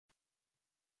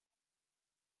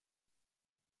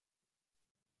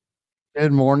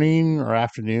Good morning or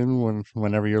afternoon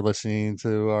whenever you're listening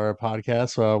to our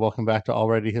podcast. Welcome back to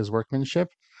Already His Workmanship.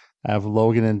 I have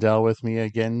Logan and Dell with me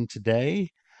again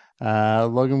today.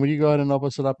 Logan, will you go ahead and open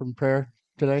us up in prayer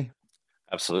today?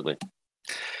 Absolutely.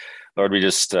 Lord, we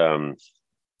just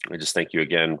thank you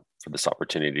again for this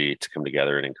opportunity to come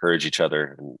together and encourage each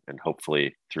other and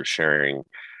hopefully through sharing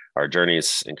our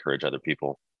journeys, encourage other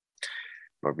people.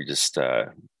 Lord, we just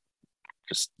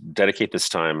dedicate this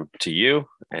time to you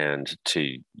and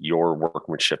to your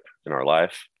workmanship in our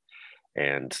life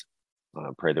and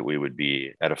pray that we would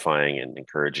be edifying and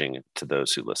encouraging to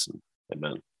those who listen.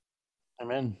 Amen.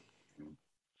 Amen.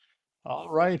 All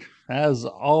right. As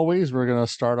always, we're going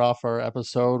to start off our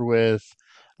episode with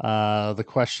the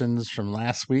questions from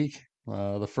last week.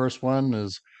 The first one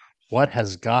is, what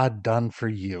has God done for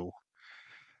you?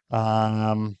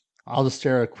 Um, I'll just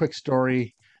share a quick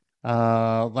story.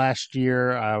 Last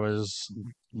year, I was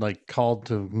like called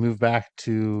to move back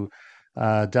to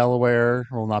Delaware.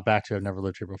 Well, not back to, I've never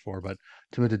lived here before, but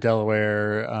to move to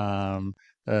Delaware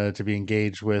to be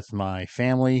engaged with my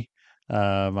family,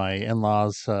 my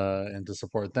in-laws, and to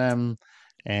support them.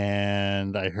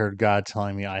 And I heard God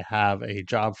telling me, I have a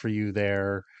job for you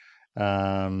there.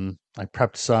 I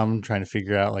prepped some, trying to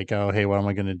figure out like, oh, hey, what am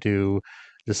I going to do?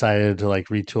 Decided to like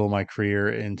retool my career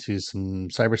into some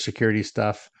cybersecurity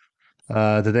stuff.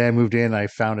 The day I moved in, I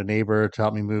found a neighbor to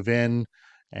help me move in,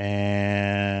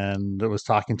 and I was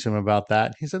talking to him about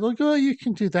that. He said, "Look, well, you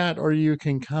can do that, or you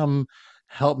can come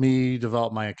help me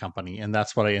develop my company," and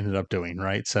that's what I ended up doing.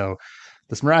 Right, so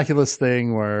this miraculous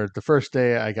thing where the first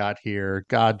day I got here,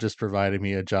 God just provided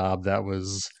me a job that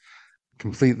was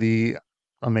completely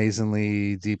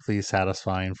amazingly deeply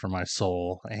satisfying for my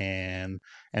soul, and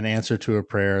an answer to a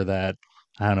prayer that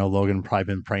I don't know, Logan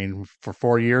probably been praying for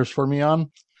 4 years for me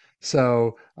on.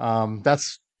 So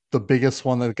that's the biggest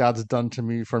one that God's done to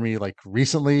me for me like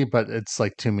recently, but it's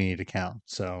like too many to count.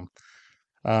 So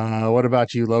what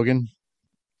about you, Logan?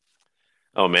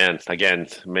 Oh man, again,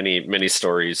 many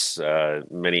stories,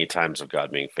 many times of God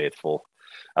being faithful.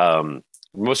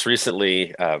 Most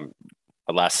recently,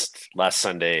 last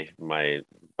Sunday, my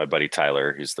buddy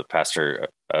Tyler, who's the pastor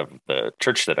of the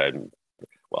church that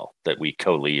we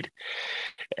co-lead,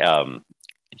 um,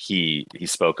 he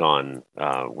spoke on.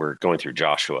 We're going through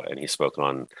Joshua, and he spoke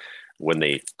on when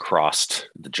they crossed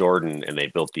the Jordan and they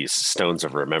built these stones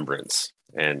of remembrance,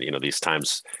 and these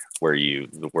times where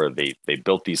they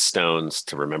built these stones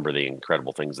to remember the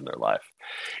incredible things in their life.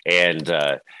 And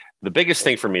the biggest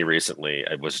thing for me recently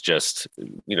was just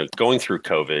going through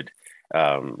COVID.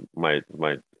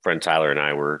 My friend Tyler and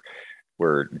I were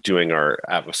doing our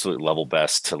absolute level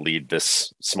best to lead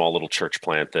this small little church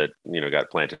plant that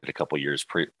got planted a couple years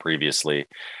previously,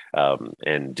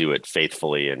 and do it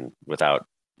faithfully and without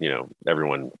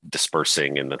everyone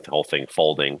dispersing and the whole thing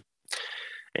folding.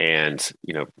 And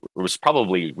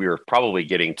we were probably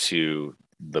getting to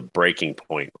the breaking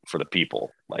point for the people,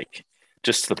 like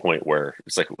just to the point where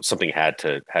it's like something had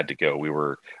to go. We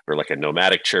were like a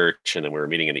nomadic church, and then we were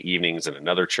meeting in the evenings in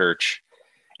another church,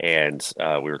 and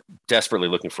we were desperately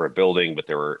looking for a building, but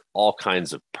there were all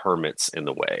kinds of permits in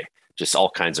the way, just all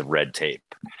kinds of red tape.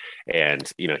 And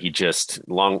he just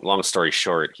long story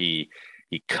short, he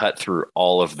cut through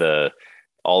all of the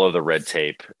red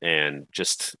tape, and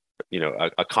just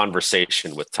a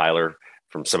conversation with Tyler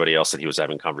from somebody else that he was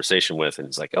having conversation with, and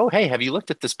he's like, "Oh, hey, have you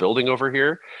looked at this building over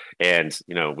here?" And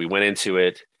we went into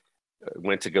it,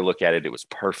 went to go look at it. It was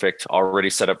perfect,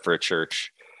 already set up for a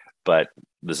church, but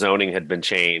the zoning had been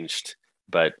changed.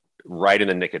 But right in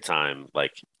the nick of time,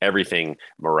 like everything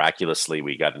miraculously,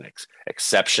 we got an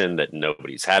exception that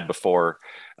nobody's had before,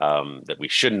 that we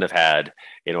shouldn't have had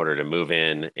in order to move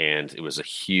in, and it was a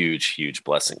huge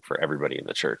blessing for everybody in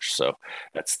the church. So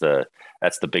that's the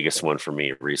biggest one for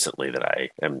me recently, that I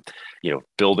am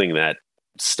building that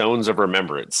stones of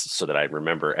remembrance so that I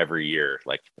remember every year,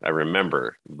 like I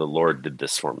remember the Lord did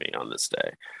this for me on this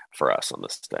day, for us on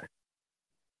this day.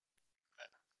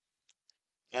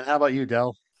 And how about you,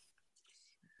 Dell?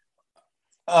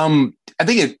 I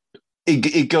think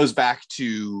it goes back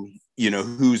to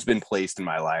who's been placed in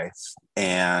my life,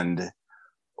 and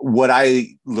what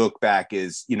I look back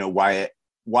is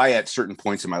why at certain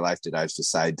points in my life did I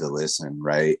decide to listen,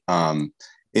 right?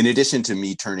 In addition to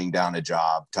me turning down a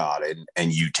job, Todd,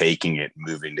 and you taking it,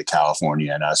 moving to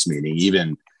California, and us meeting,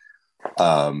 even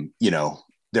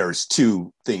there's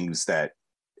two things that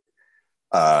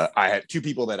I had two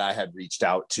people that I had reached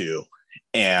out to,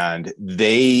 and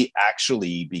they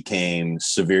actually became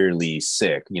severely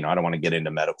sick. I don't want to get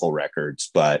into medical records,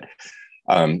 but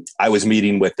I was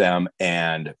meeting with them,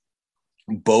 and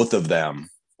both of them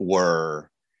were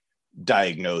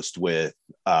diagnosed with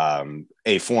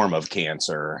a form of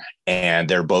cancer, and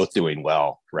they're both doing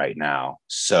well right now.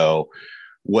 So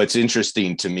what's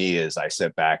interesting to me is I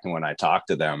sit back and when I talk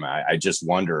to them, I just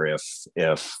wonder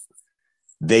if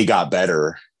they got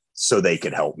better so they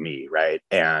could help me, right?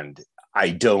 And I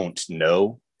don't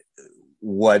know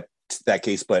what that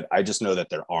case, but I just know that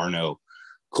there are no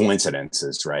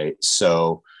coincidences, right?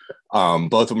 So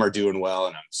both of them are doing well,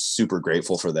 and I'm super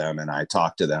grateful for them, and I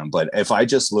talk to them. But if I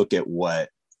just look at what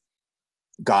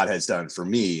God has done for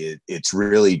me, it's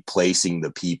really placing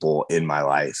the people in my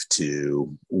life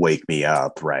to wake me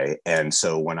up, right? And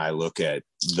so when I look at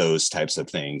those types of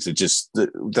things,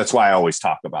 that's why I always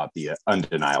talk about the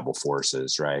undeniable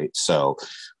forces, right? So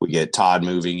we get Todd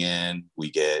moving in,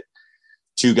 we get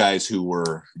two guys who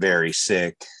were very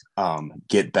sick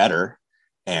get better,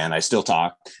 and I still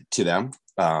talk to them.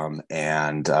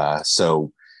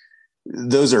 So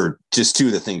those are just two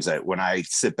of the things that when I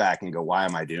sit back and go, why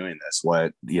am I doing this?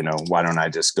 Why don't I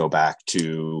just go back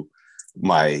to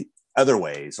my other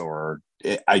ways?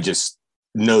 I just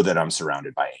know that I'm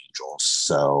surrounded by angels.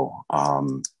 So,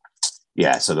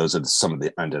 so those are some of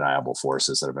the undeniable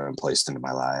forces that have been placed into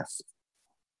my life.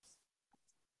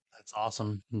 That's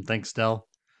awesome. Thanks, Del.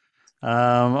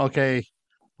 Okay.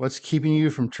 What's keeping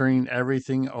you from turning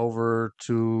everything over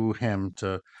to him,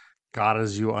 to God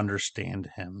as you understand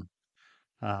him?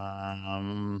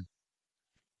 Um,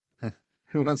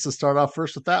 who wants to start off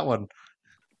first with that one?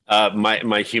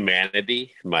 My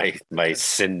humanity, my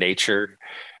sin nature,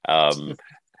 um,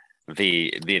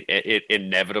 the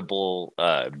inevitable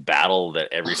battle that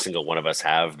every single one of us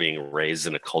have, being raised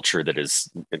in a culture that is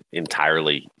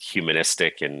entirely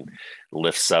humanistic and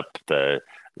lifts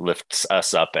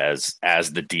us up as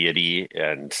the deity,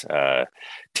 and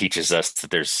teaches us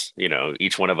that there's,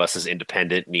 each one of us is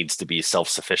independent, needs to be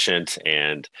self-sufficient,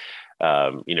 and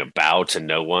bow to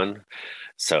no one.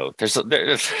 So that's a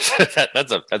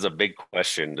big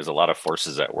question. There's a lot of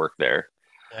forces at work there.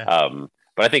 Yeah.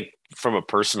 But I think from a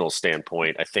personal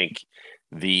standpoint, I think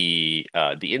the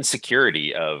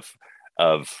insecurity of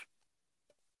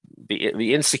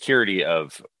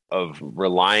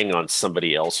relying on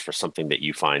somebody else for something that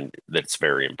you find that's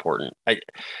very important. I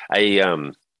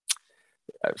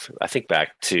think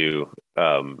back to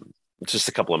just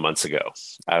a couple of months ago.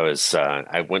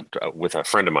 I went with a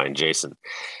friend of mine, Jason,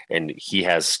 and he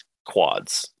has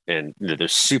quads, and they're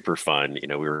super fun.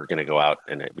 We were going to go out,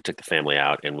 and we took the family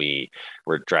out, and we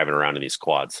were driving around in these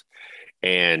quads.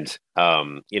 And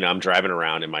I'm driving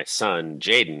around, and my son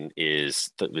Jaden is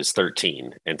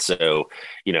 13, and so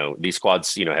these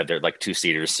quads have their like two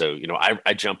seaters. So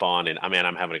I jump on, and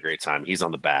I'm having a great time. He's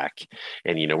on the back,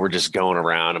 and we're just going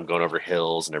around. I'm going over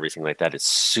hills and everything like that. It's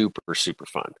super super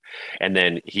fun. And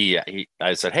then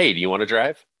I said, "Hey, do you want to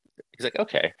drive?" He's like,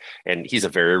 okay. And he's a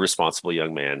very responsible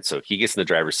young man. So he gets in the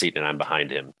driver's seat, and I'm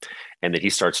behind him. And then he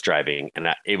starts driving. And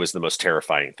it was the most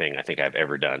terrifying thing I think I've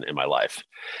ever done in my life.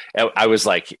 I was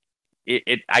like,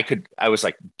 I was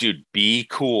like, dude, be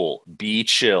cool, be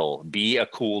chill, be a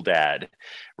cool dad.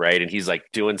 Right. And he's like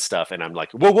doing stuff. And I'm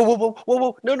like, whoa, whoa, whoa, whoa, whoa,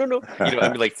 whoa. No, no, no.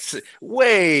 I'm like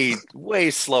way,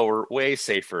 way slower, way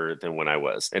safer than when I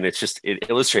was. And it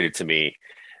illustrated to me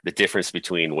the difference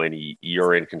between when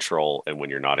you're in control and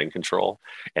when you're not in control,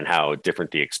 and how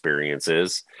different the experience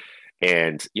is.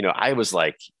 And, I was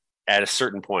like, at a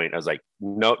certain point, I was like,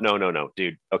 no, no, no, no,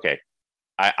 dude. Okay.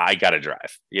 I got to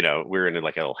drive. We were in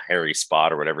like a little hairy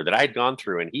spot or whatever that I had gone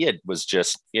through, and was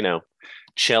just,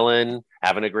 chilling,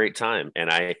 having a great time. And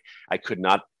I could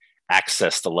not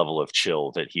access the level of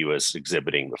chill that he was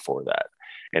exhibiting before that.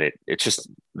 And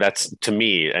that's to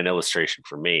me an illustration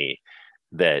for me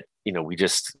that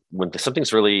when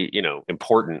something's really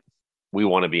important, we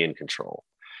want to be in control.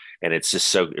 And it's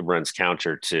just it runs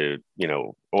counter to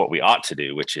what we ought to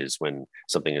do, which is, when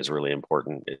something is really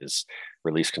important, is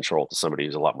release control to somebody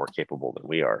who's a lot more capable than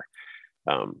we are.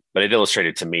 But it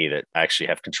illustrated to me that I actually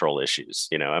have control issues.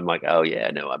 I'm like, oh yeah,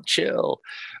 no, I'm chill,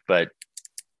 but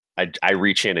I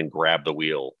reach in and grab the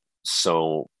wheel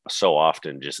so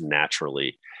often, just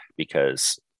naturally,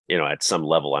 because at some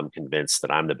level, I'm convinced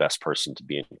that I'm the best person to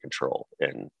be in control.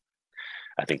 And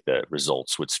I think the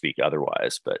results would speak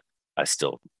otherwise, but I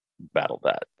still battle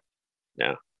that.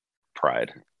 Yeah.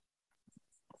 Pride.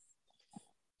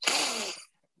 What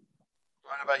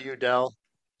about you, Del?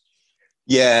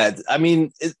 Yeah. I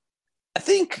mean, I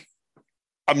think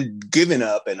I'm giving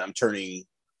up and I'm turning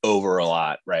over a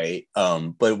lot, right?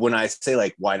 But when I say,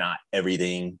 like, why not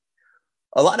everything,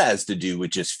 a lot has to do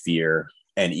with just fear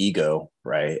and ego,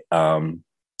 right?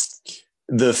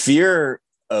 The fear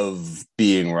of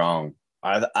being wrong.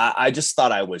 I just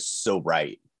thought I was so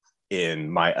right,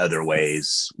 in my other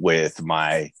ways with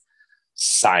my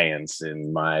science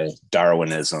and my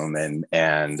Darwinism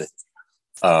and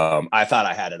I thought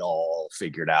I had it all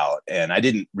figured out, and I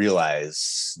didn't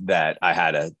realize that I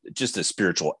had just a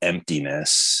spiritual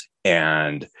emptiness.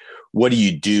 And what do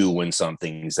you do when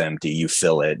something's empty? You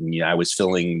fill it, and I was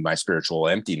filling my spiritual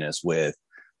emptiness with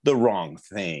the wrong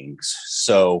things.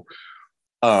 So,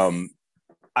 um,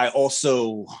 I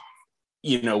also,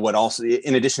 what also,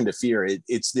 in addition to fear,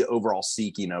 it's the overall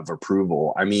seeking of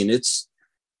approval. I mean, it's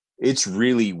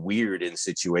really weird in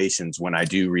situations when I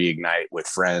do reignite with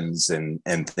friends and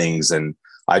things, and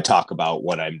I talk about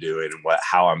what I'm doing and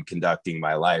how I'm conducting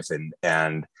my life, and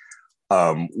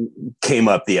came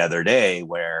up the other day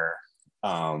where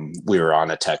we were on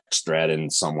a text thread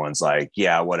and someone's like,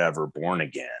 yeah, whatever, born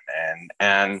again,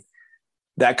 and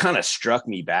that kind of struck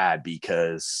me bad,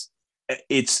 because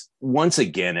it's, once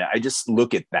again, I just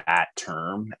look at that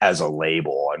term as a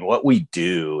label. And what we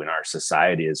do in our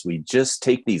society is we just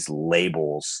take these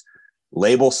labels,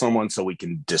 label someone so we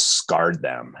can discard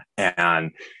them.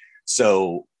 And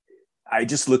so I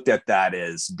just looked at that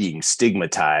as being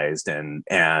stigmatized, and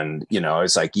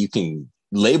it's like, you can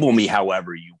label me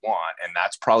however you want, and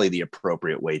that's probably the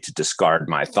appropriate way to discard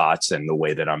my thoughts and the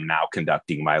way that I'm now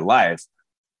conducting my life.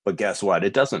 But guess what?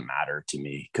 It doesn't matter to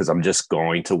me, because I'm just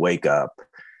going to wake up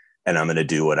and I'm going to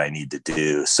do what I need to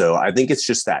do. So I think it's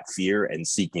just that fear and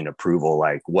seeking approval,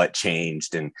 like what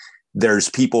changed. And there's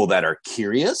people that are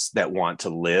curious, that want to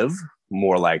live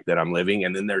more like that I'm living.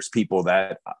 And then there's people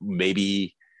that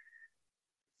maybe,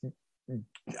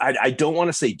 I don't want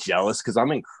to say jealous, because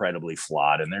I'm incredibly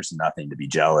flawed and there's nothing to be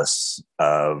jealous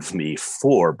of me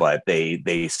for, but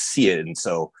they see it. And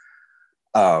so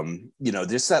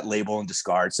just that label and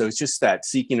discard. So it's just that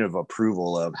seeking of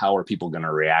approval of how are people going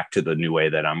to react to the new way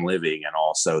that I'm living, and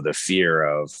also the fear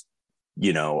of,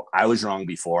 I was wrong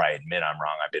before. I admit I'm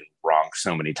wrong. I've been wrong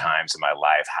so many times in my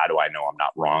life. How do I know I'm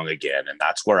not wrong again? And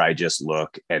that's where I just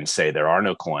look and say there are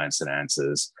no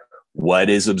coincidences. What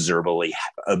is observably,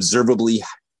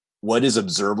 what is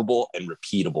observable and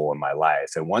repeatable in my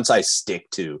life? And once I stick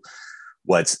to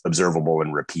what's observable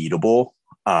and repeatable,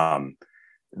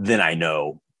 then I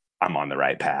know I'm on the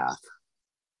right path.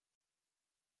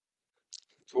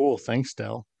 Cool. Thanks,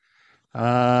 Dell.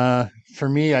 For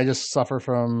me, I just suffer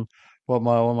from what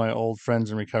one of my old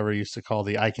friends in recovery used to call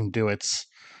the "I can do it's."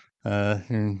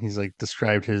 And he's like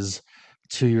described his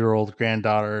 2-year-old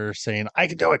granddaughter saying, "I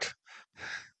can do it."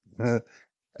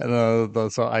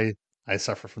 So I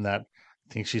suffer from that.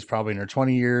 I think she's probably in her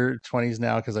 20s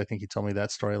now, because I think he told me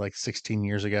that story like 16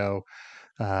 years ago.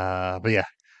 But yeah,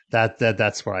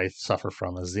 that's where I suffer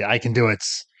from, is the "I can do it."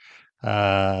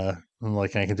 I'm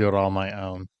like, I can do it all on my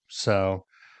own. So,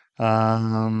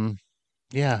 um,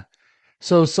 yeah.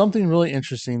 So something really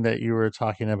interesting that you were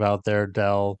talking about there,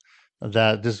 Dell,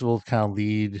 that this will kind of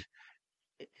lead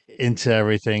into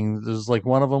everything. There's like,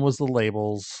 one of them was the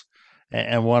labels,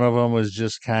 and one of them was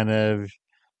just kind of,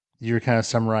 you're kind of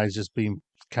summarized just being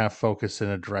kind of focused in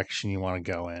a direction you want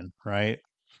to go in, right?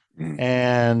 Mm.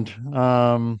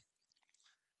 And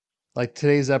like,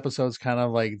 today's episode is kind of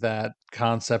like that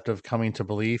concept of coming to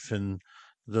belief, and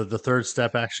the third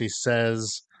step actually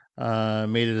says,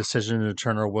 made a decision to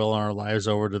turn our will and our lives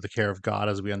over to the care of God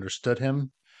as we understood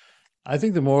Him. I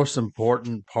think the most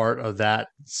important part of that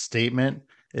statement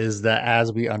is that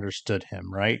as we understood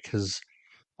Him, right? Because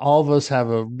all of us have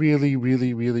a really,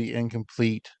 really, really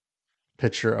incomplete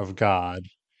picture of God,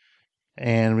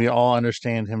 and we all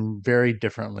understand Him very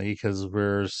differently because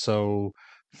we're so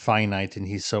finite and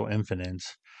He's so infinite.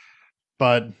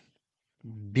 But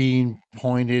being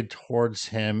pointed towards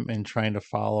Him and trying to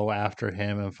follow after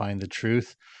Him and find the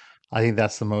truth, I think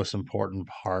that's the most important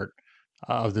part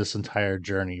of this entire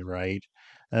journey, right?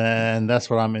 And that's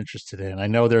what I'm interested in. I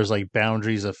know there's like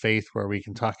boundaries of faith where we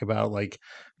can talk about like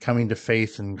coming to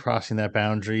faith and crossing that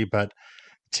boundary, but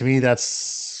to me,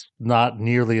 that's not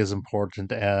nearly as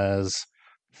important as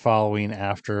following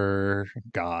after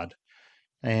God.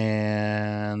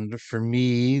 And for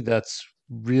me, that's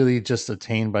really just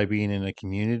attained by being in a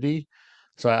community.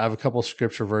 So I have a couple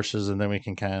scripture verses, and then we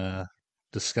can kind of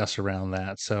discuss around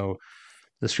that. So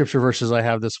the scripture verses I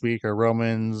have this week are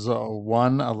Romans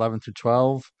 1 11 through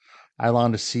 12. I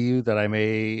long to see you, that I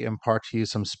may impart to you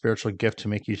some spiritual gift to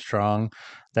make you strong.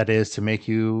 That is, to make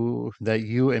you, that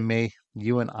you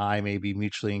and I may be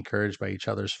mutually encouraged by each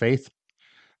other's faith.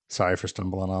 Sorry for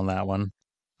stumbling on that one.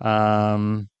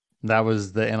 Um, that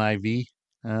was the NIV.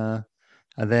 Uh,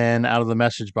 and then out of the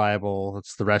Message Bible,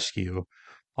 it's the Rescue.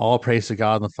 All praise to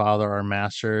God and the Father, our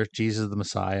Master, Jesus the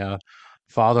Messiah,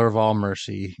 Father of all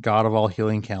mercy, God of all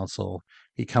healing counsel.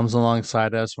 He comes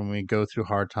alongside us when we go through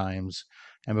hard times.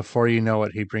 And before you know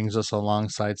it, he brings us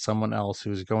alongside someone else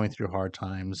who is going through hard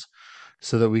times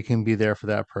so that we can be there for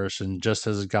that person just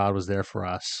as God was there for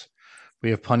us.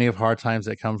 We have plenty of hard times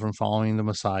that come from following the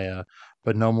Messiah,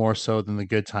 but no more so than the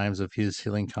good times of his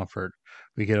healing comfort.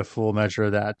 We get a full measure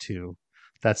of that too.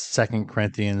 That's 2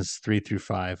 Corinthians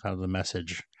 3-5 out of the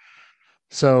Message.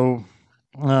 So,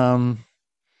 for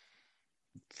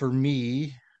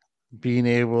me, being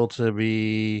able to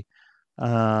be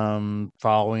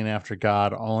following after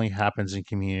God only happens in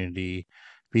community.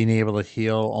 Being able to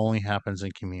heal only happens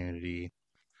in community.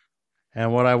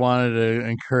 And what I wanted to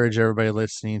encourage everybody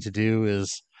listening to do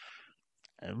is,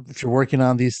 if you're working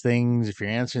on these things, if you're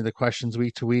answering the questions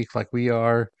week to week like we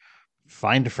are,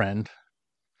 find a friend.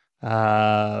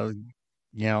 Uh,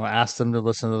 ask them to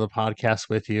listen to the podcast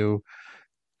with you.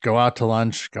 Go out to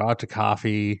lunch, go out to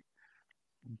coffee.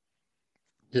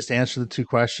 Just answer the 2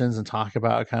 questions and talk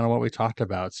about kind of what we talked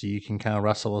about, so you can kind of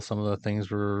wrestle with some of the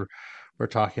things we're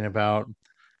talking about,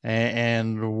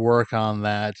 and work on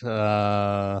that.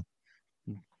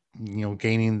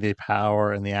 Gaining the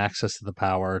power and the access to the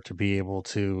power to be able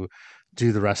to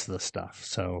do the rest of the stuff.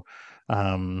 So,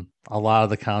 a lot of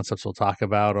the concepts we'll talk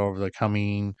about over the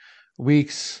coming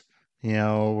weeks.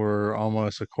 We're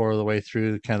almost a quarter of the way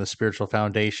through kind of the spiritual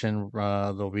foundation.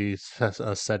 There'll be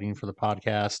a setting for the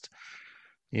podcast.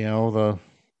 The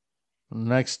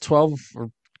next 12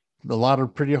 are a lot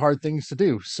of pretty hard things to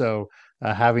do. So,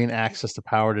 having access to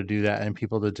power to do that and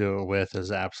people to do it with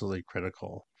is absolutely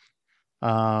critical.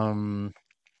 So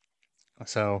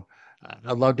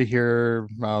I'd love to hear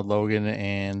Logan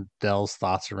and Dell's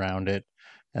thoughts around it,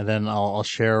 and then I'll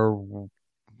share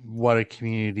what a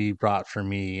community brought for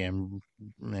me, and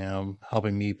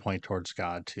helping me point towards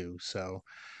God too. So,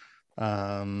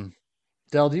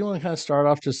 Dell, do you want to kind of start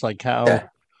off just like how Yeah.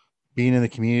 being in the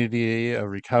community of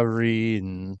recovery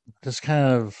and just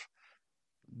kind of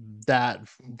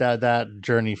that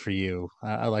journey for you?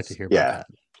 I'd like to hear about Yeah. that.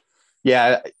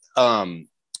 Yeah.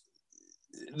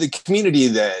 The community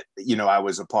that, I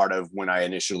was a part of when I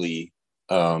initially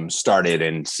started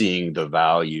and seeing the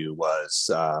value was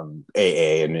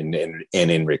AA and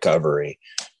in recovery.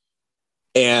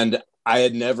 And I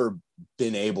had never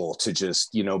been able to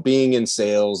just, being in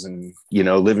sales and,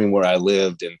 living where I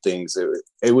lived and things.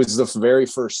 It was the very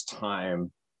first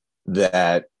time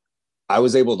that I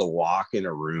was able to walk in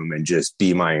a room and just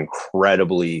be my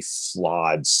incredibly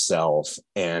flawed self.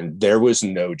 And there was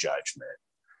no judgment.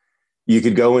 You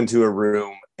could go into a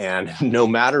room and no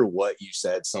matter what you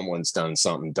said, someone's done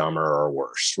something dumber or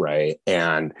worse. Right.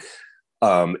 And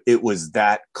it was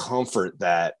that comfort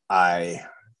that I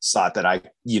thought that I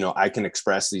can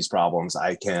express these problems.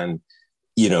 I can,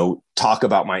 talk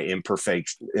about my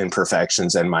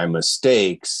imperfections and my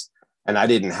mistakes. And I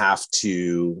didn't have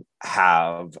to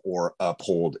have or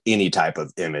uphold any type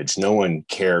of image. No one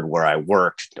cared where I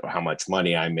worked or how much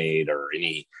money I made or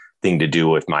anything to do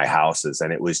with my houses.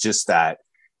 And it was just that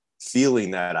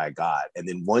feeling that I got. And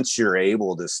then once you're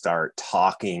able to start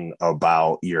talking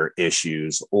about your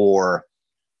issues or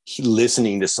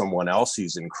listening to someone else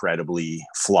who's incredibly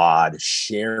flawed,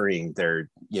 sharing their,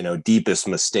 deepest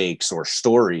mistakes or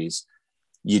stories,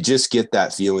 you just get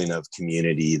that feeling of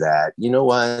community that,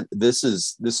 what, this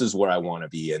is where I want to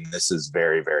be. And this is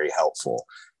very, very helpful.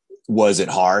 Was it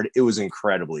hard? It was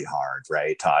incredibly hard.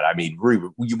 Right, Todd? I mean, we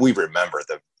remember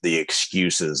the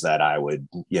excuses that I would,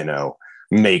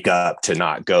 make up to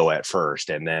not go at first.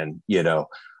 And then,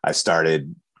 I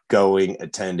started going,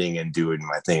 attending, and doing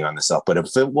my thing on the self. But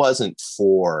if it wasn't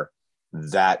for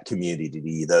that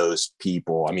community, those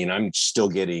people, I mean, I'm still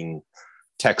getting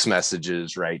text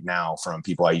messages right now from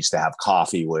people I used to have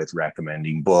coffee with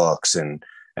recommending books and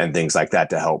things like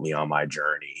that to help me on my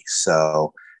journey.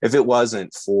 So if it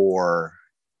wasn't for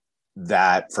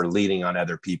that, for leaning on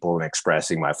other people and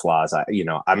expressing my flaws,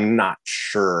 I'm not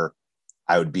sure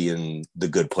I would be in the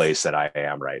good place that I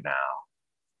am right now.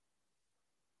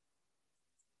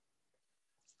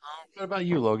 What about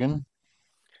you, Logan?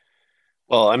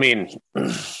 Well, I mean,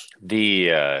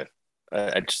 I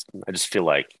just feel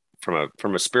like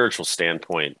from a spiritual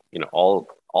standpoint,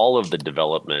 all of the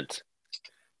development,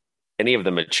 any of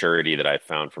the maturity that I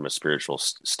found from a spiritual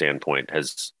standpoint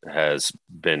has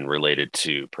been related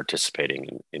to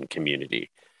participating in community.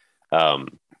 The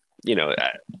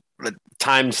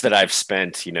times that I've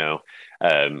spent,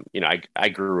 I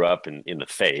grew up in the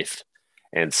faith,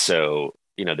 and so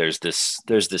there's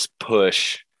this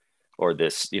push or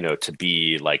this, to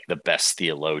be like the best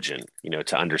theologian,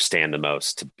 to understand the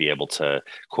most, to be able to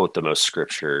quote the most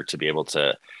scripture, to be able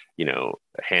to,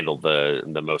 handle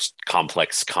the most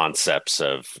complex concepts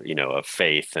of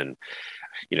faith. And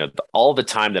all the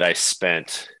time that I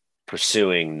spent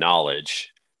pursuing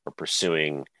knowledge or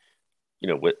pursuing,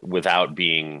 without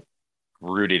being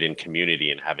rooted in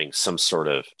community and having some sort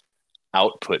of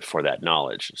output for that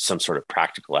knowledge, some sort of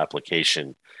practical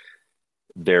application,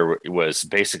 there was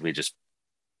basically just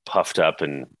puffed up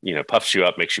and, puffs you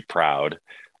up, makes you proud,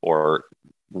 or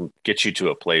gets you to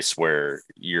a place where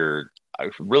you're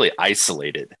really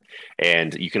isolated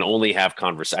and you can only have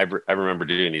I remember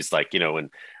doing these, like, when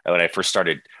I first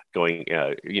started going,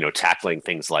 tackling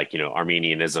things like,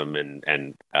 Armenianism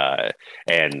and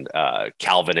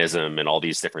Calvinism and all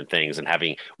these different things,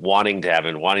 and wanting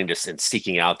to and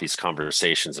seeking out these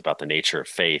conversations about the nature of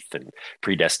faith and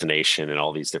predestination and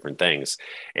all these different things.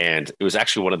 And it was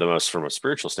actually one of the most, from a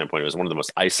spiritual standpoint, it was one of the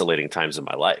most isolating times in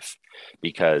my life,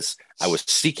 because I was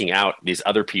seeking out these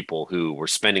other people who were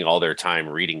spending all their time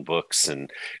reading books and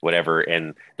whatever,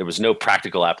 and there was no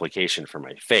practical application for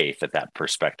my faith at that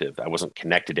perspective. I wasn't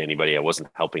connected to anybody. I wasn't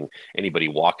helping anybody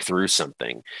walk through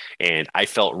something. And I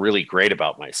felt really great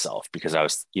about myself because I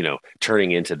was,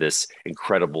 turning into this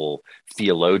incredible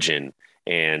theologian.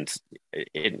 And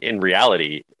in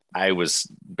reality, I was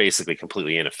basically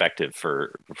completely ineffective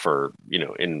for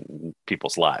in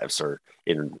people's lives, or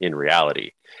in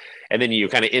reality. And then you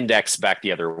kind of index back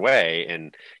the other way,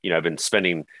 and I've been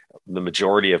spending the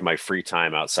majority of my free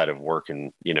time outside of work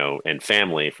and and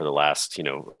family for the last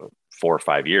 4 or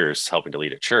 5 years helping to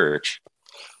lead a church.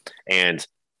 And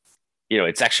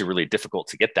it's actually really difficult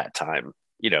to get that time.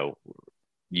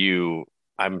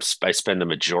 I spend the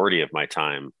majority of my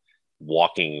time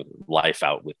walking life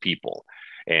out with people,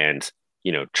 and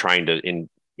trying to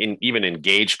even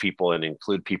engage people and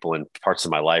include people in parts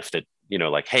of my life that,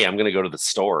 like, hey, I'm going to go to the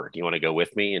store, do you want to go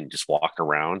with me, and just walk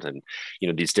around, and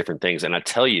these different things. And I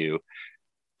tell you,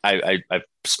 I've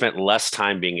spent less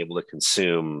time being able to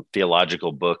consume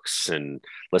theological books and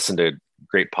listen to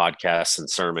great podcasts and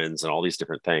sermons and all these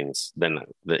different things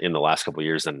in the last couple of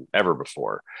years than ever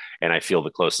before. And I feel the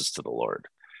closest to the Lord.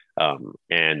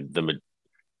 And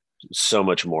so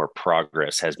much more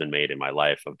progress has been made in my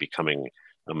life of becoming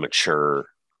a mature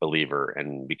believer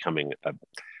and becoming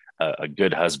a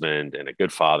good husband and a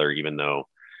good father, even though,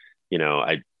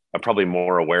 I'm probably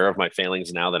more aware of my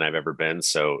failings now than I've ever been.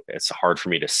 So it's hard for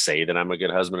me to say that I'm a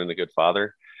good husband and a good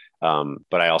father.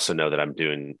 But I also know that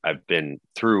I've been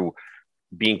through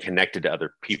being connected to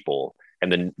other people,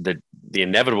 and then the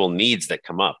inevitable needs that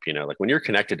come up, like when you're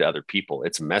connected to other people,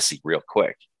 it's messy real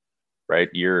quick, right?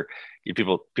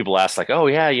 People ask, like, oh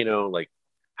yeah, like,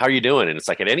 how are you doing? And it's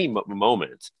like, at any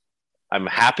moment, I'm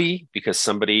happy because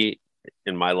somebody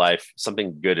in my life,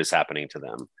 something good is happening to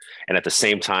them. And at the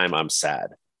same time, I'm sad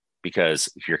because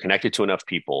if you're connected to enough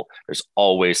people, there's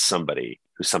always somebody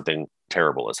who something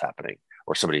terrible is happening,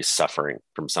 or somebody's suffering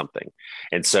from something.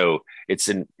 And so it's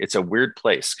a weird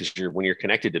place, because when you're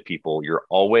connected to people, you're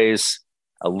always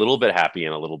a little bit happy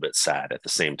and a little bit sad at the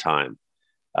same time.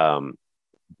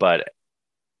 But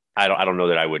I don't know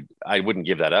that I wouldn't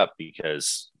give that up,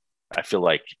 because I feel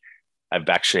like I've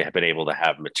actually been able to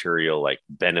have material, like,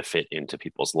 benefit into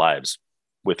people's lives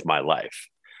with my life.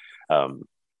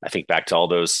 I think back to all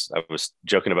those, I was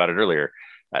joking about it earlier,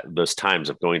 those times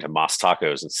of going to Mas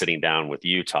Tacos and sitting down with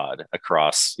you, Todd,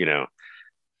 across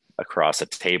a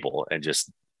table, and just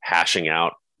hashing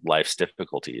out life's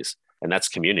difficulties. And that's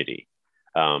community.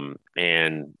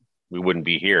 And we wouldn't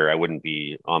be here. I wouldn't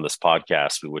be on this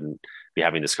podcast. We wouldn't be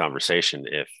having this conversation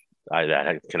if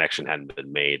that connection hadn't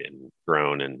been made and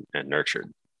grown and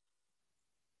nurtured.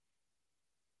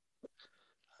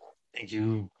 Thank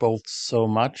you both so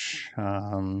much.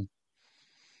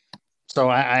 So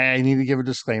I need to give a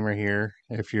disclaimer here.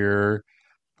 If you're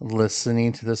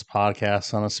listening to this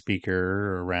podcast on a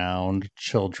speaker around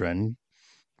children,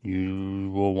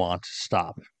 you will want to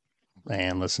stop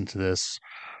and listen to this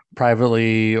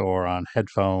privately or on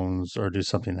headphones, or do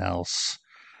something else,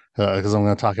 because I'm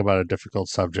going to talk about a difficult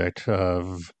subject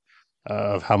of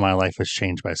how my life was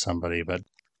changed by somebody. But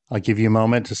I'll give you a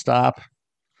moment to stop.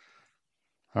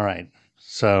 All right.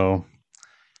 So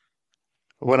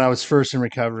when I was first in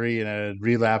recovery and I had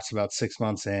relapsed about 6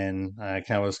 months in, I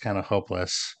was kind of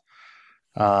hopeless.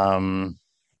 Um,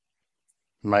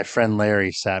 my friend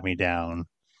Larry sat me down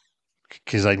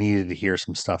because I needed to hear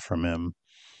some stuff from him.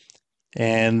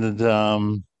 And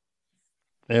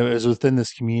it was within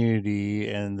this community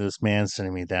and this man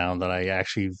sitting me down that I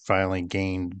actually finally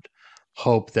gained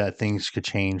hope that things could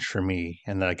change for me,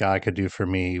 and that God could do for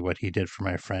me what he did for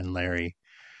my friend Larry.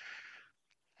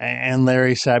 And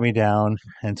Larry sat me down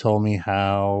and told me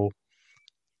how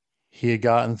he had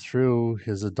gotten through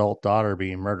his adult daughter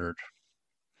being murdered,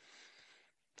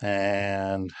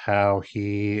 and how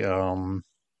he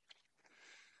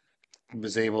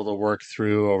was able to work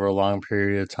through over a long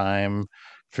period of time,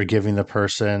 forgiving the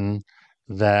person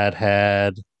that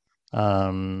had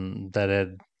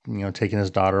taken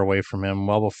his daughter away from him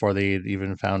well before they had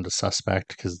even found a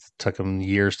suspect, because it took him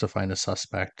years to find a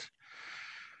suspect.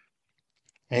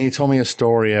 And he told me a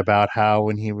story about how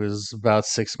when he was about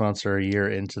 6 months or a year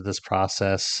into this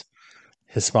process,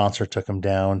 his sponsor took him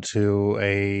down to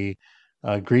a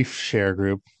grief share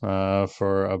group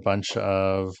for a bunch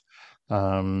of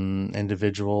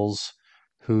individuals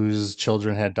whose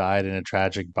children had died in a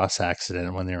tragic bus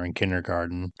accident when they were in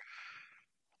kindergarten.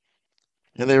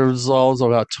 And there was also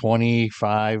about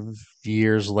 25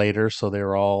 years later, so they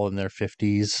were all in their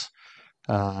 50s.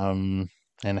 Um,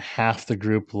 and half the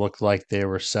group looked like they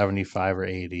were 75 or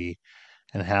 80,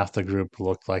 and half the group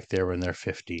looked like they were in their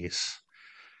 50s.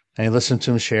 And he listened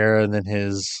to him share, and then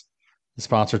his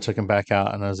sponsor took him back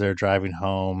out, and as they were driving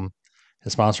home,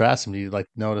 his sponsor asked him, "Do you like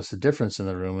notice the difference in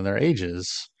the room and their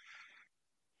ages?"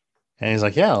 And he's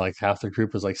like, "Yeah, like half the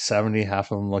group was like 70,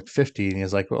 half of them looked 50." And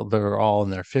he's like, "Well, they're all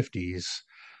in their 50s.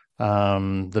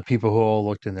 The people who all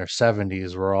looked in their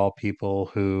 70s were all people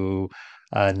who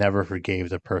never forgave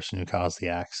the person who caused the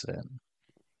accident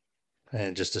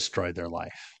and just destroyed their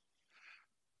life."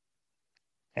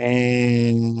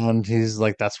 And he's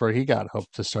like, that's where he got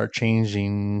hope to start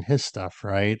changing his stuff,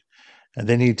 right? And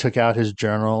then he took out his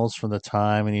journals from the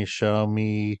time and he showed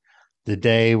me the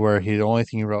day where the only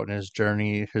thing he wrote in his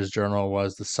journal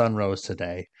was the sun rose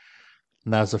today.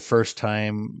 And that was the first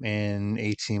time in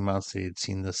 18 months that he'd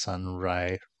seen the sun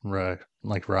rise.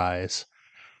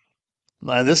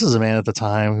 And this is a man at the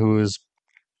time who was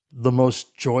the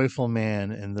most joyful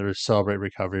man in the Celebrate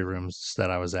recovery rooms that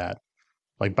I was at.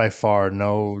 Like by far,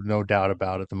 no doubt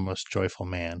about it, the most joyful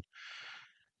man.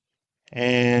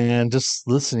 And just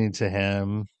listening to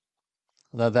him,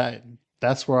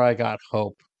 that's where I got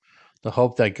hope. The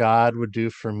hope that God would do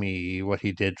for me what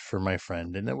he did for my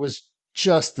friend. And it was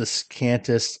just the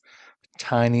scantest,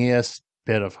 tiniest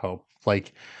bit of hope.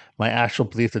 Like my actual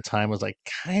belief at the time was like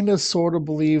kind of sort of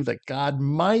believe that God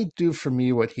might do for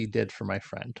me what he did for my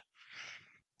friend.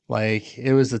 Like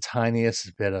it was the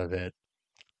tiniest bit of it.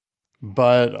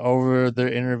 But over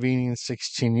the intervening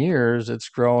 16 years, it's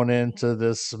grown into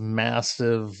this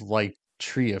massive like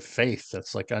tree of faith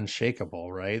that's like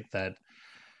unshakable, right? That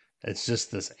it's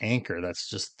just this anchor that's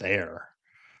just there.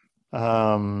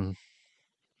 Um,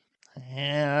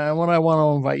 and what I want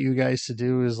to invite you guys to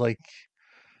do is like,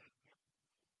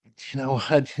 you know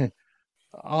what?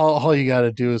 All you got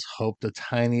to do is hope the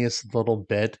tiniest little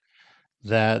bit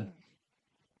that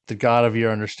the God of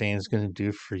your understanding is going to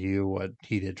do for you what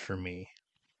he did for me.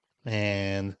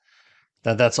 And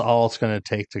that's all it's going to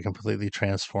take to completely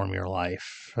transform your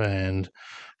life. And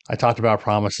I talked about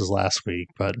promises last week,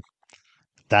 but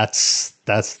that's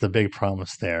the big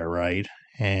promise there, right?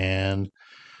 And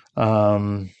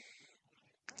um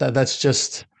that's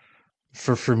just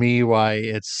for me why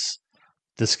it's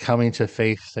this coming to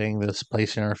faith thing, this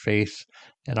placing our faith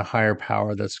in a higher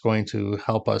power that's going to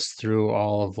help us through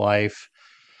all of life.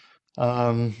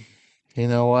 Um, you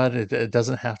know what? It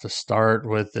doesn't have to start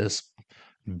with this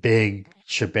big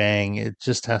shebang. It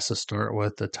just has to start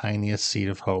with the tiniest seed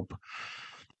of hope.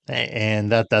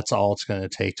 And that's all it's going to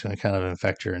take to kind of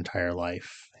infect your entire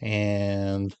life.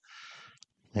 And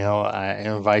I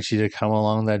invite you to come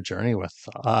along that journey with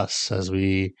us as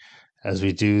we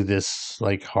do this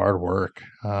like hard work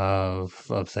of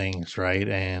things, right?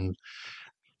 And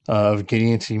of getting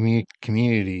into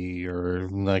community, or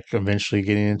like eventually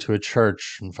getting into a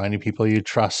church and finding people you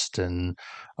trust and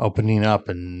opening up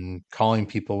and calling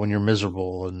people when you're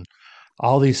miserable, and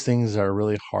all these things are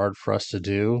really hard for us to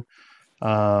do.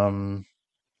 um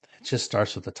it just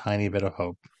starts with a tiny bit of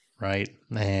hope, right?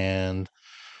 And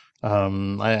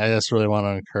I just really want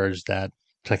to encourage that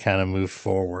to kind of move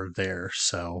forward there.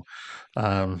 So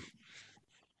um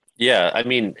Yeah, I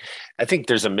mean, I think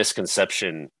there's a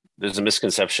misconception. There's a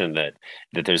misconception that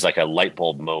there's like a light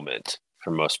bulb moment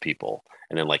for most people,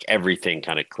 and then like everything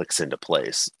kind of clicks into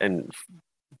place. And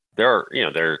there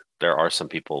are some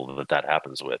people that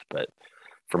happens with, but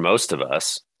for most of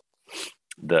us,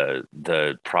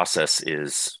 the process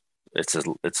is it's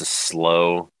a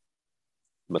slow,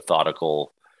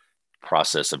 methodical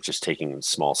process of just taking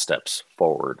small steps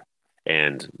forward.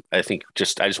 And I think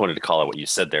I just wanted to call out what you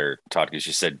said there, Todd, because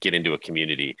you said get into a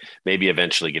community, maybe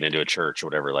eventually get into a church or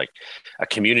whatever. Like a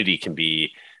community can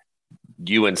be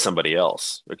you and somebody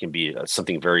else. It can be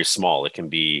something very small. It can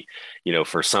be,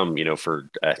 for some, for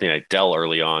I think like Dell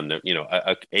early on,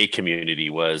 a community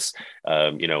was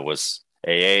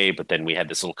AA, but then we had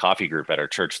this little coffee group at our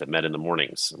church that met in the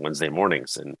mornings, Wednesday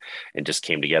mornings, and just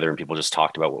came together and people just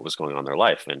talked about what was going on in their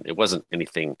life. And it wasn't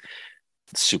anything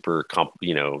super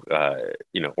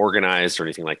organized or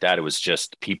anything like that. It was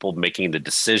just people making the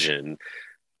decision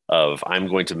of I'm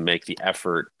going to make the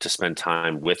effort to spend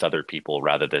time with other people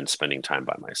rather than spending time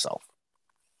by myself.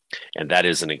 And that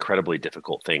is an incredibly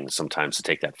difficult thing sometimes to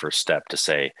take that first step to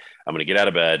say, I'm going to get out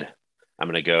of bed, I'm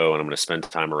going to go and I'm going to spend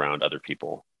time around other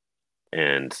people.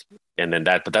 And then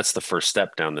but that's the first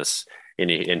step down this,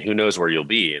 and who knows where you'll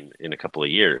be in a couple of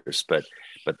years. But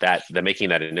that the making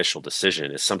that initial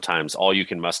decision is sometimes all you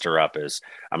can muster up is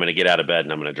I'm going to get out of bed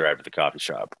and I'm going to drive to the coffee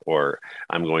shop, or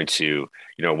I'm going to,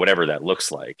 whatever that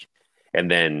looks like. And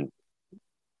then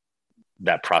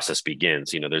that process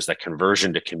begins. There's that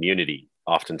conversion to community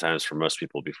oftentimes for most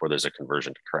people before there's a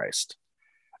conversion to Christ.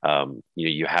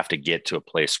 You have to get to a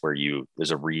place where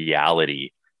there's a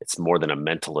reality. It's more than a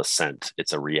mental assent.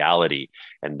 It's a reality.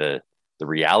 And the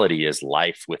reality is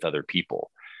life with other people,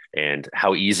 and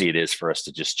how easy it is for us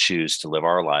to just choose to live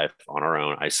our life on our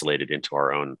own, isolated into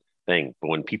our own thing. But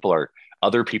when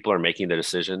other people are making the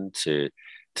decision to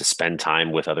spend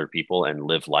time with other people and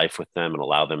live life with them and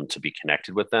allow them to be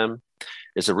connected with them,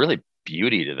 there's a really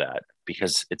beauty to that,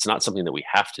 because it's not something that we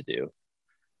have to do.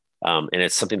 And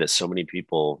it's something that so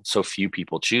few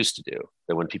people choose to do,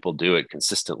 that when people do it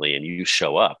consistently and you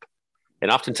show up, and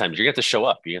oftentimes you have to show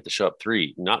up,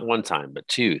 not one time, but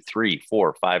 2, 3,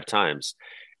 4, 5 times.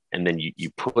 And then you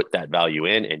put that value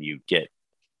in and you get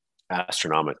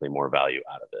astronomically more value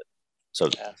out of it. So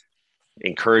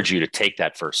encourage you to take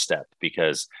that first step,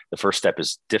 because the first step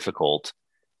is difficult,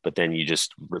 but then you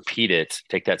just repeat it,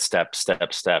 take that step,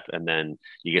 and then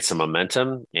you get some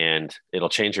momentum and it'll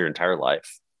change your entire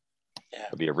life.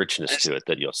 There'll be a richness to it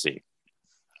that you'll see.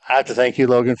 I have to thank you,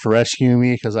 Logan, for rescuing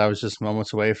me, because I was just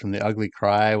moments away from the ugly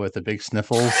cry with the big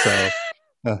sniffles. So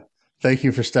uh, thank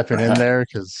you for stepping in there,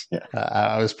 because Yeah.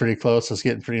 I was pretty close. I was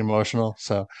getting pretty emotional.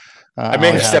 So I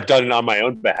may have stepped on my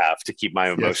own behalf to keep my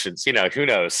emotions. Yes. Who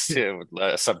knows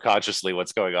subconsciously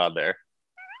what's going on there.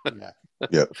 Yeah.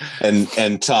 Yep.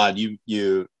 And Todd,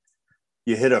 you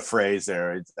hit a phrase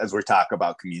there as we talk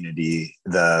about community,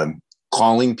 the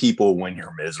calling people when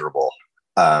you're miserable.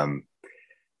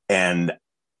 And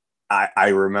I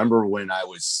remember when I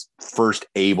was first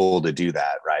able to do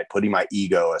that, right? Putting my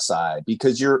ego aside,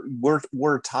 because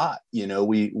we're taught,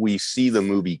 we see the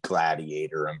movie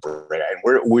Gladiator and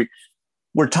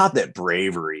we're taught that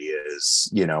bravery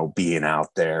is, being out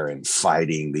there and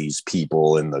fighting these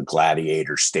people in the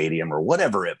gladiator stadium or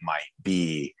whatever it might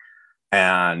be.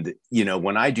 And,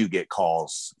 when I do get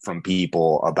calls from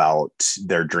people about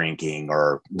their drinking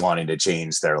or wanting to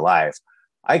change their life,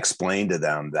 I explain to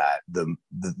them that the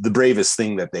bravest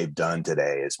thing that they've done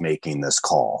today is making this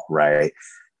call, right?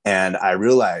 And I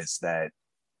realize that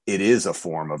it is a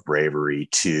form of bravery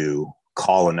to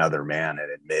call another man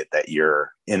and admit that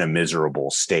you're in a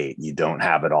miserable state. You don't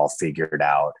have it all figured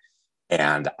out.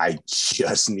 And I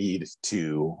just need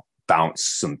to bounce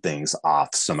some things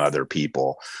off some other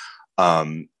people.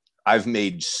 I've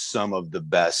made some of the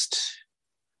best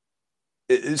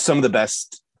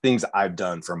things I've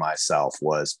done for myself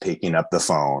was picking up the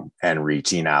phone and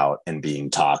reaching out and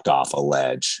being talked off a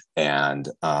ledge. And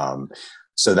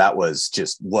so that was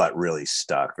just what really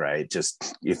stuck, right?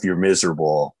 Just if you're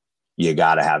miserable, you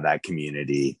got to have that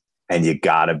community and you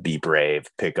got to be brave,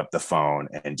 pick up the phone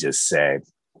and just say,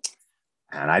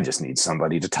 and I just need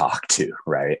somebody to talk to,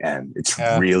 right? And it's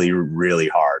really, really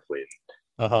hard when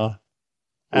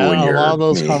and a lot of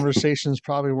those conversations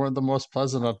probably weren't the most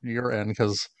pleasant on your end,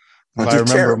 because I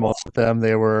remember terrible. Most of them,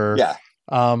 they were,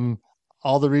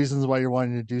 all the reasons why you're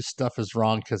wanting to do stuff is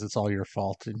wrong because it's all your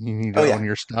fault and you need to own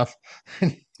your stuff.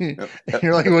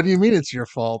 You're like, what do you mean it's your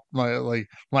fault? My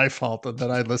fault. And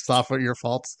then I list off what your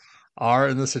faults are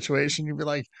in the situation. You'd be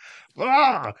like,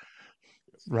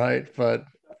 right. But,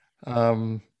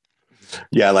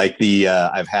 like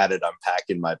I've had it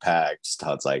unpacking my bags.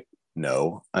 Todd's like,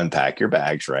 no, unpack your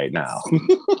bags right now.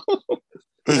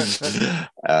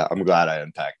 I'm glad I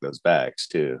unpacked those bags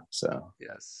too. So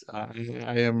yes, I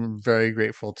am very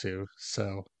grateful too.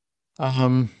 So,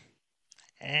 and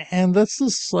that's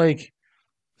this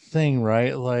thing,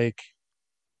 right?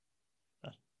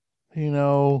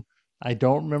 I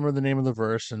don't remember the name of the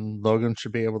verse, and Logan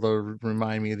should be able to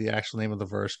remind me of the actual name of the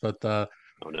verse. But that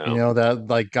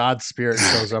God's Spirit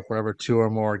shows up wherever 2 or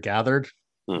more are gathered.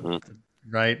 Mm-hmm.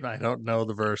 Right? I don't know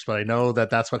the verse, but I know that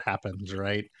that's what happens,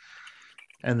 right?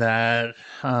 And that,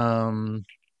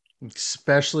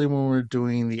 especially when we're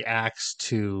doing the Acts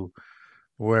 2,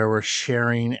 where we're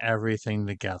sharing everything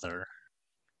together,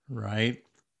 right?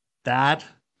 That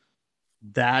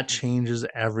that changes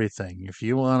everything. If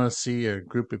you want to see a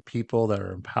group of people that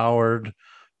are empowered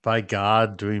by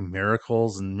God doing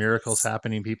miracles and miracles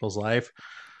happening in people's life,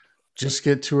 just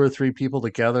get two or three people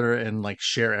together and like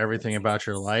share everything about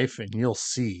your life, and you'll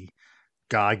see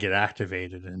God get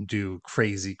activated and do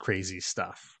crazy, crazy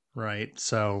stuff. Right.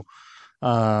 So,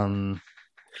 um,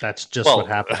 that's just what Well,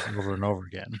 happens over and over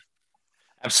again.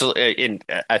 absolutely.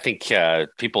 I think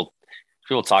people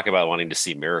talk about wanting to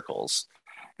see miracles.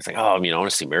 It's like, oh, I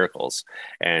want to see miracles.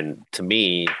 And to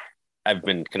me, I've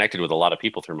been connected with a lot of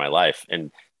people through my life,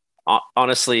 and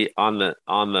honestly, on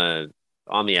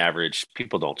the average,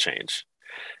 people don't change.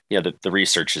 The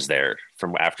research is there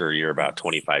from after you're about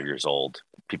 25 years old.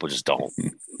 People just don't.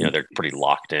 They're pretty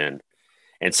locked in.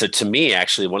 And so, to me,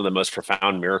 actually, one of the most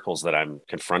profound miracles that I'm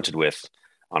confronted with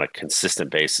on a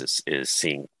consistent basis is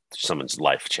seeing someone's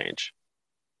life change.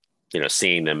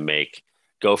 Seeing them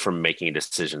go from making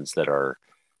decisions that are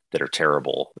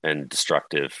terrible and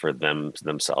destructive for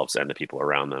themselves and the people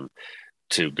around them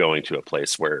to going to a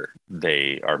place where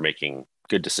they are making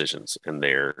good decisions, and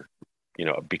they're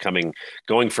becoming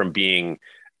going from being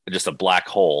just a black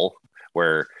hole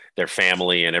where their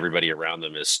family and everybody around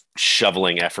them is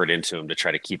shoveling effort into them to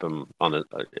try to keep them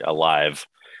alive,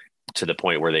 to the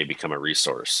point where they become a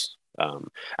resource.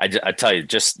 I tell you,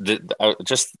 just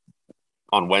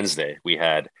on Wednesday we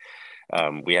have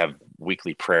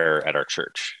weekly prayer at our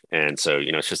church, and so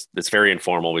it's very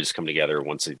informal. We just come together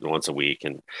once a week,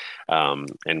 and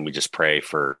we just pray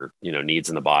for needs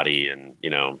in the body, and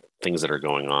things that are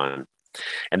going on.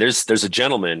 And there's a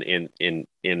gentleman in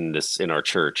our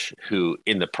church who,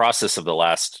 in the process of the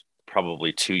last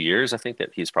probably 2 years, I think that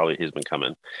he's been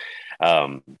coming,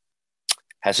 um,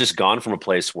 has just gone from a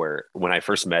place where when I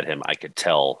first met him, I could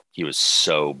tell he was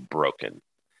so broken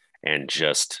and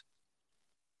just,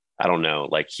 I don't know,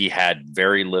 like he had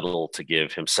very little to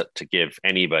give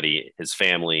anybody, his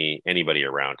family, anybody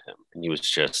around him, and he was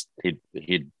just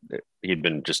he'd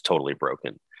been just totally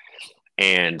broken.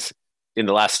 And in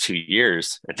the last 2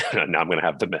 years, and now I'm going to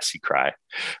have the messy cry.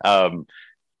 Um,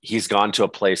 he's gone to a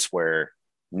place where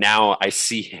now I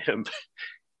see him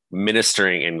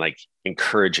ministering and like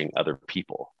encouraging other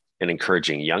people and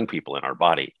encouraging young people in our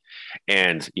body,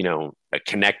 and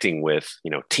connecting with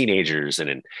teenagers,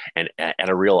 and at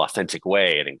a real authentic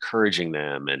way, and encouraging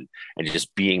them, and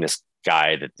just being this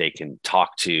guy that they can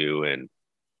talk to, and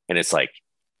it's like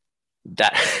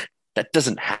that that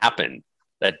doesn't happen.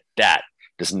 That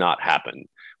does not happen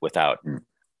without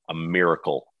a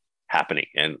miracle happening.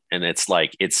 And it's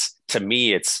like, it's, to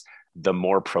me, it's the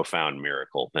more profound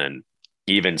miracle than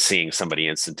even seeing somebody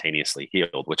instantaneously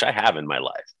healed, which I have in my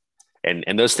life.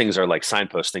 And those things are like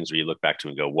signpost things where you look back to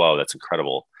and go, whoa, that's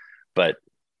incredible. But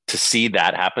to see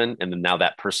that happen, and then now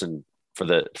that person for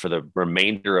the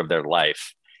remainder of their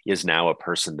life is now a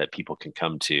person that people can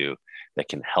come to, that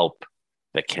can help,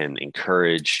 that can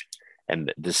encourage,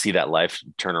 and to see that life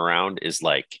turn around is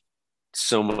like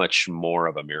so much more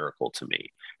of a miracle to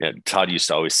me. Todd used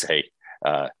to always say,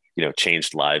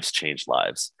 changed lives change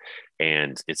lives,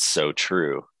 and it's so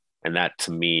true. And that,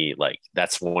 to me, like,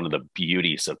 that's one of the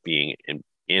beauties of being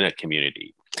in a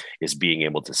community, is being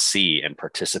able to see and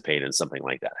participate in something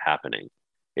like that happening.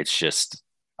 It's just,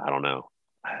 I don't know,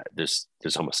 there's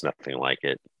almost nothing like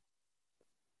it.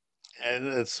 And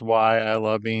it's why I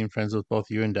love being friends with both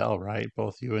you and Dell, right?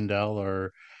 Both you and Dell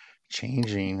are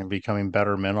changing and becoming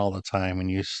better men all the time, and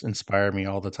you inspire me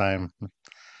all the time.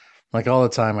 Like all the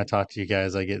time I talk to you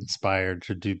guys, I get inspired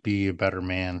to be a better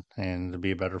man and to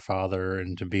be a better father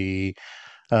and to be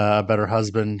a better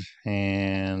husband.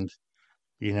 And,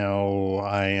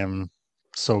 I am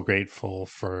so grateful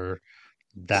for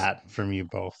that from you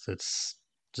both. It's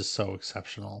just so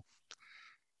exceptional.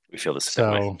 We feel the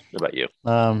same way. So, What about you?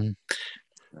 um,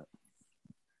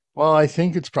 well, I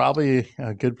think it's probably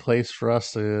a good place for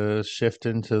us to shift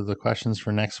into the questions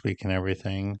for next week and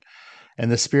everything. In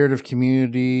the spirit of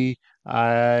community,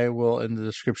 I will, in the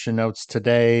description notes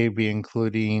today, be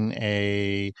including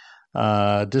a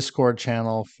Discord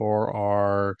channel for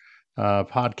our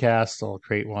podcast. I'll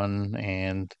create one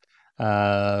and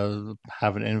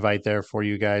have an invite there for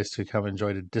you guys to come and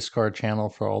join the Discord channel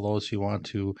for all those who want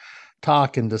to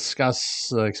talk and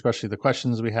discuss, especially the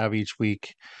questions we have each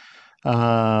week.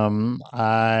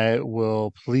 I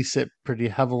will police it pretty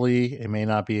heavily. It may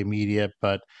not be immediate,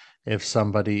 but if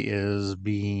somebody is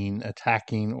being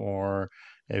attacking, or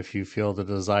if you feel the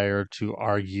desire to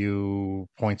argue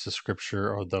points of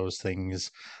scripture or those things,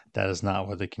 that is not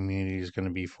what the community is going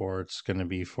to be for. It's going to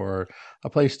be for a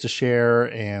place to share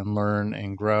and learn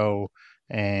and grow,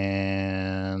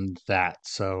 and that.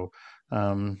 So,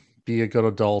 be a good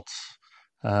adult,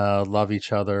 love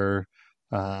each other,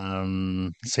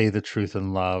 say the truth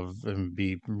in love and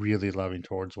be really loving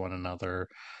towards one another.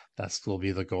 That's will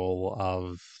be the goal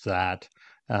of that.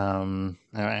 And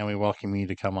we welcome you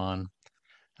to come on.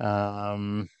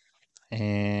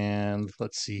 And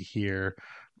let's see here.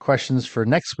 Questions for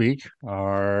next week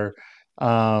are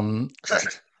um,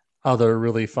 other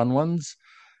really fun ones.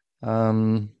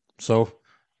 So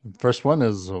first one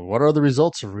is, what are the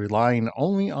results of relying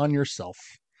only on yourself?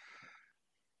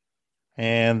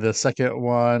 And the second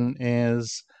one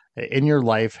is, in your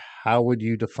life, how would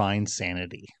you define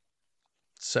sanity?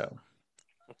 So,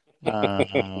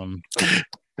 um,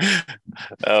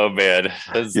 Oh man,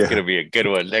 this is Yeah. gonna be a good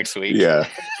one next week. Yeah.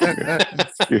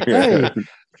 hey,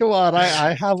 come on!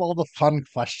 I have all the fun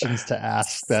questions to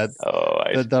ask Oh,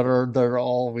 that are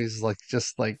always like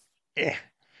just like, eh.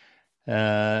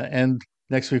 And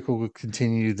next week we'll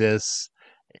continue this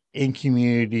in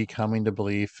community, coming to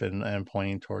belief and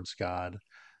pointing towards God.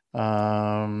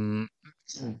 Um,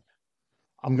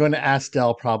 I'm going to ask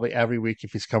Dell probably every week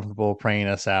if he's comfortable praying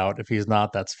us out. If he's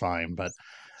not, that's fine. But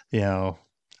you know,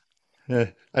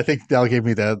 I think Dell gave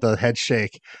me the head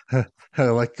shake,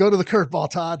 like go to the curveball,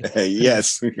 Todd.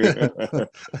 Yes.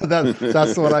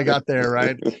 That's what I got there,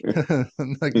 right?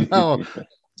 Like no,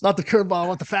 not the curveball. I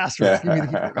want the fastball. Give me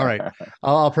the. All right,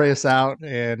 I'll pray us out,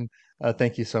 and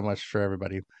thank you so much for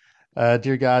everybody.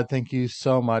 Dear God, thank you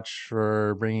so much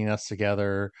for bringing us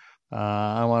together.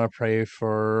 I want to pray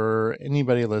for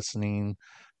anybody listening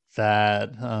that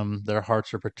their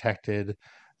hearts are protected,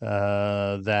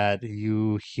 that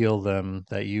you heal them,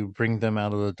 that you bring them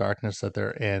out of the darkness that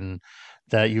they're in,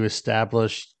 that you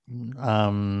establish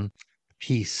um,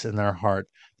 peace in their heart,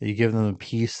 that you give them the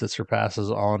peace that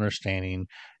surpasses all understanding,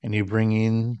 and you bring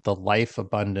in the life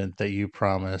abundant that you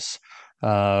promise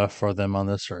for them on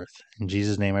this earth. In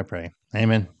Jesus' name I pray.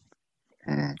 Amen.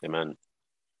 amen.